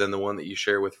deeper than the one that you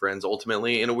share with friends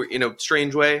ultimately in a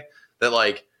strange way that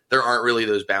like there aren't really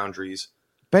those boundaries.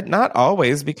 But not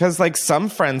always, because like some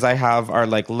friends I have are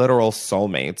like literal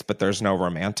soulmates, but there's no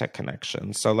romantic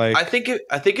connection. So like, I think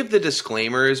if the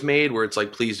disclaimer is made where it's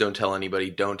like, please don't tell anybody,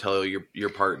 don't tell your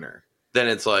partner, then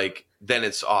it's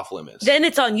off limits. Then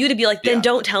it's on you to be like, then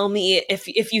don't tell me if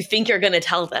you think you're going to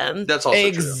tell them. That's also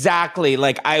exactly true.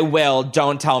 Like, I will.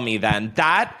 Don't tell me then.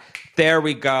 There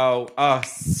we go. Oh,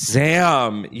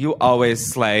 Sam, you always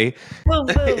slay. Boom,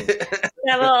 boom.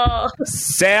 Devil.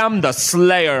 Sam the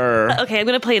Slayer. Okay, I'm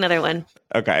going to play another one.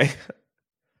 Okay.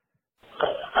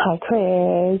 Hi,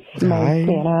 Chris. My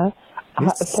Santa.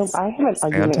 So I have an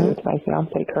argument with my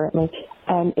fiance currently,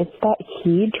 and it's that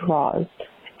he draws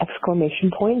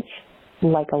exclamation points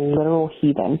like a literal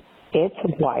heathen. It's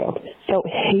wild. So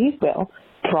he will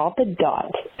draw the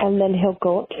dot, and then he'll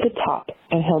go up to the top,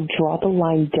 and he'll draw the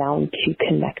line down to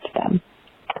connect them.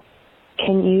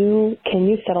 Can you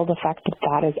settle the fact that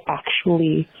that is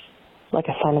actually like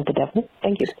a sign of the devil?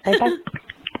 Thank you. Bye.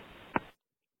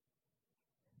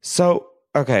 So,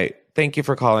 okay, thank you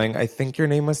for calling. I think your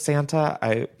name was Santa.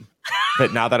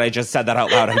 But now that I just said that out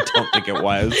loud, I don't think it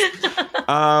was.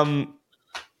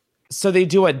 So they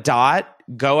do a dot,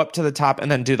 go up to the top,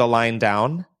 and then do the line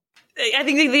down? I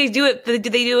think they do it. They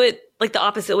do it like the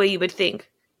opposite way you would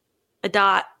think. A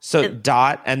dot. So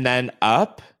dot and then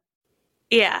up?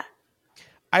 Yeah.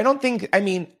 I don't think,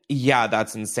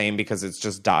 that's insane because it's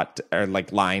just dot or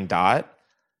like line dot.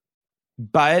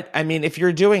 But I mean, if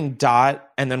you're doing dot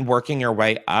and then working your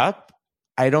way up,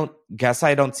 I don't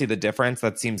see the difference.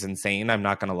 That seems insane. I'm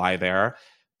not going to lie there.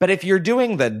 But if you're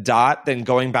doing the dot, then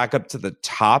going back up to the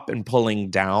top and pulling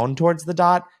down towards the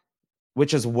dot,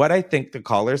 which is what I think the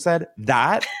caller said,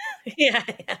 that. Yeah.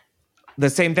 The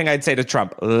same thing I'd say to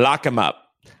Trump. Lock him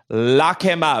up. Lock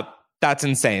him up. That's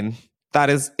insane. That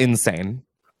is insane.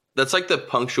 That's like the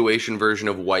punctuation version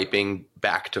of wiping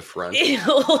back to front. Ew.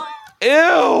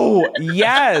 Ew.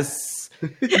 Yes.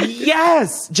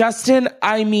 Yes. Justin,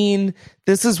 I mean,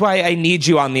 this is why I need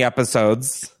you on the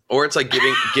episodes. Or it's like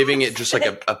giving it just like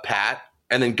a pat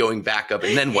and then going back up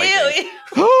and then wiping.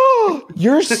 Oh,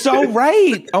 you're so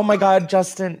right. Oh my God,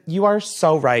 Justin, you are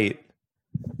so right.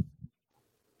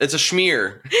 It's a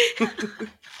schmear.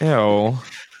 Ew.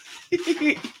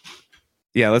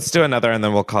 Yeah, let's do another and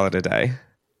then we'll call it a day.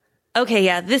 Okay,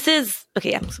 yeah, this is...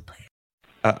 Okay, I'm going to play it.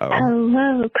 Uh-oh.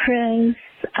 Hello, Chris.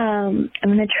 I'm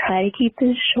going to try to keep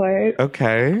this short.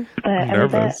 Okay. But I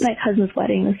was at my cousin's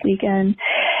wedding this weekend,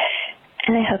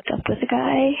 and I hooked up with a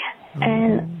guy,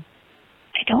 and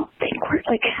don't think we're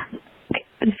like,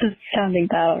 this is sounding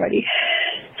bad already.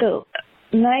 So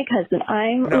my cousin,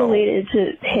 I'm related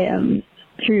to him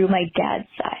through my dad's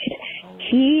side.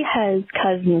 He has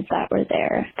cousins that were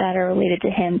there that are related to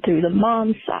him through the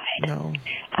mom's side. No.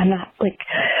 I'm not like,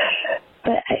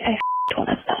 but I one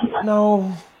of them.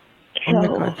 No. So,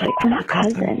 like, we're not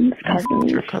cousins, but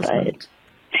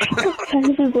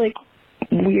this is like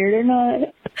weird or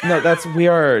not. No, that's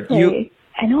weird. Like,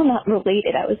 I know I'm not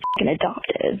related. I was fucking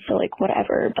adopted, so like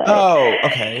whatever. But oh,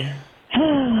 okay.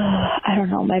 I don't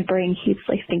know. My brain keeps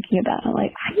like thinking about it. I'm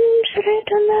like, should I have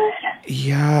done that?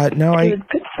 Yeah, no, It was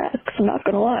good sex. I'm not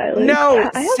gonna lie. Like, no,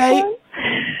 I have fun,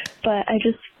 but I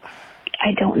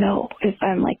don't know if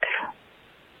I'm like.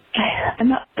 I'm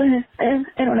not. I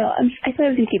don't know. I thought I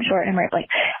was gonna keep short. And I'm right. Like,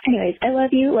 anyways, I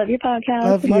love you. Love your podcast.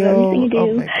 Love everything you do.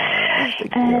 Oh my God,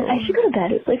 and I should go to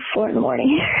bed. It's like 4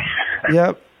 a.m.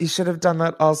 Yep, you should have done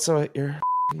that also at the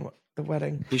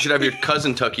wedding. You should have your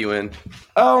cousin tuck you in.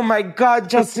 Oh my God,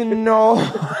 Justin, no.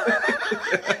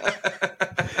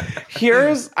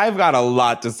 I've got a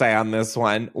lot to say on this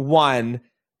one. One,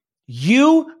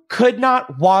 you could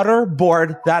not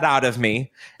waterboard that out of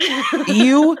me.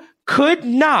 You could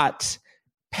not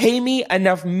pay me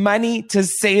enough money to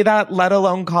say that, let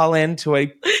alone call into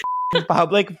a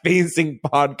public-facing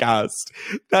podcast.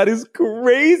 That is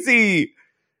crazy.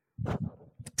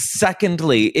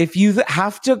 Secondly, if you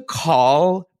have to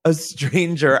call a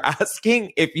stranger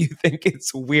asking if you think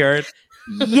it's weird,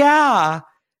 yeah.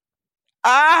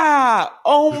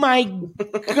 Oh my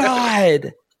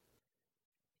God.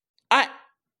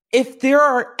 If there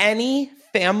are any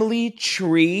family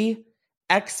tree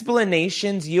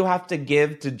explanations you have to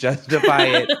give to justify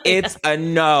it, it's a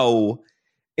no.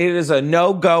 It is a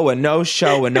no-go, a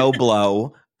no-show, a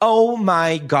no-blow. Oh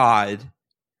my God.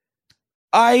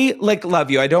 I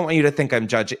love you. I don't want you to think I'm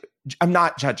judging. I'm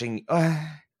not judging.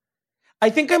 I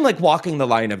think I'm like walking the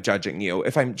line of judging you,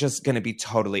 if I'm just going to be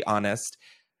totally honest.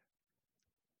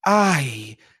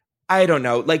 I don't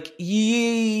know. Like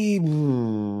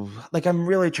I'm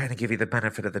really trying to give you the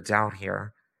benefit of the doubt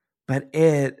here. But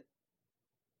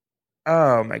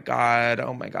oh my God.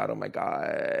 Oh my God. Oh my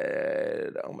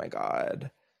God. Oh my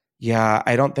God. Yeah,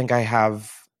 I don't think I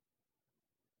have.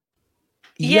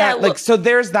 Yeah, well, so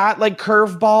there's that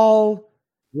curveball.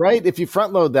 Right? If you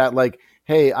front load that,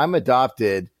 hey, I'm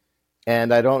adopted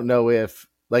and I don't know if,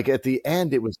 at the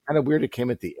end, it was kind of weird it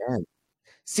came at the end.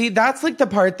 See, that's the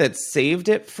part that saved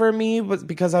it for me, was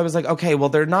because I was like, okay, well,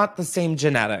 they're not the same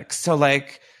genetics. So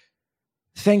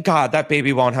thank God that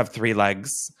baby won't have 3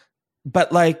 legs.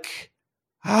 But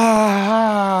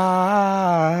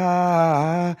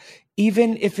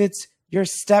even if it's your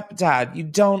stepdad, you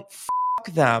don't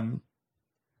fuck them.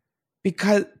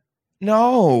 Because,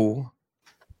 no.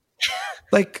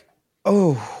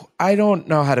 I don't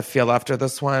know how to feel after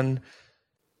this one.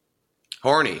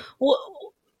 Horny.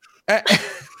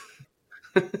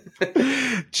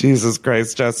 Jesus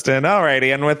Christ, Justin.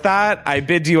 Alrighty, and with that, I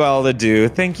bid you all adieu.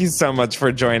 Thank you so much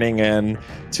for joining in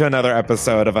to another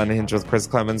episode of Unhinged with Chris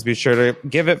Clemens. Be sure to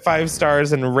give it 5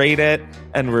 stars and rate it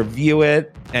and review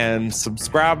it and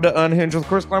subscribe to Unhinged with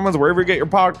Chris Clemens wherever you get your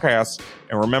podcasts.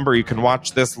 And remember, you can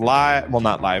watch this live. Well,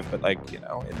 not live, but you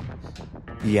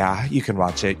can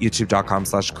watch it.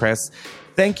 YouTube.com/Chris.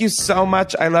 Thank you so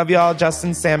much. I love y'all.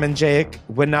 Justin, Sam, and Jake.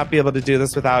 Would not be able to do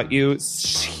this without you.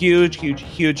 Huge, huge,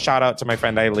 huge shout out to my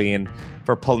friend Eileen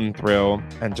for pulling through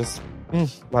and just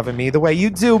loving me the way you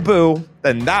do, boo.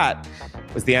 And that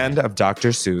was the end of Dr.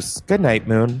 Seuss. Good night,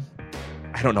 Moon.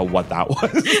 I don't know what that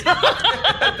was.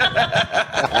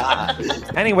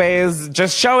 Anyways,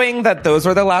 just showing that those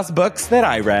were the last books that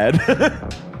I read.